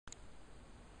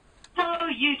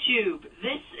YouTube.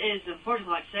 This is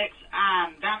Unfortunately6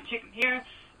 and Damn Chicken here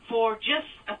for just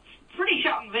a pretty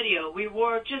shocking video. We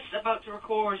were just about to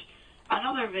record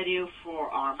another video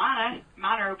for our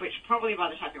Manor, which probably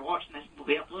by the time you're watching this will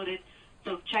be uploaded.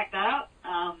 So check that out.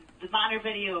 The Manor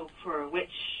video for which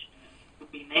will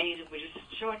be made, and we're just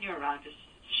showing you around, just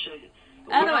to show you.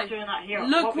 But anyway, we're not doing that here.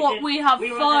 Look what we have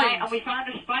found. And we found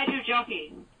a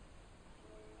Spiderjockey.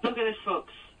 Look at this,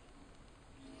 folks.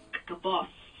 The boss.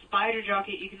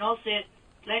 Spiderjockey. You can all see it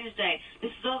plain as day.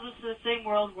 This is also the same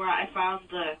world where I found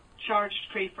the charged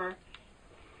creeper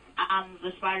and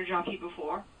the Spiderjockey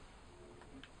before,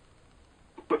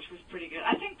 which was pretty good.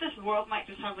 I think this world might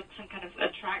just have like some kind of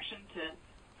attraction to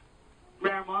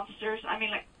rare monsters. I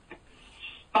mean, like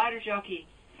Spiderjockey.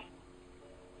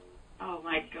 Oh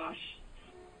my gosh.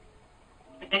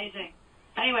 Amazing.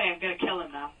 Anyway, I'm gonna kill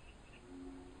him now.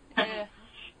 Yeah.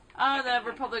 Oh, then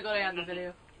we're probably going to end the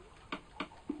video.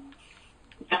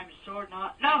 Diamond sword,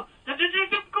 not. No! Don't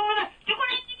go there! Don't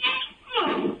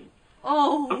go there!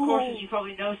 Oh! Of course, as you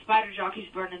probably know,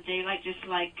 Spiderjockeys burn in daylight just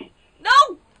like.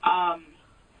 No!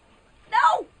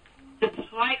 No!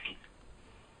 Just like.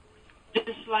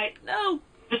 No!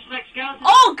 Just like skeletons.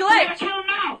 Oh, We're gonna glitch! kill him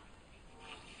now!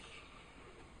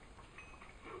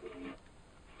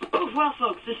 Oh, well,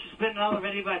 folks, this has been another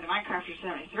video by the Minecrafter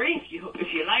 73.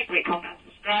 If you like, rate, comment, and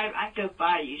subscribe, and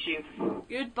goodbye, YouTube.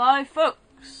 Goodbye, folks.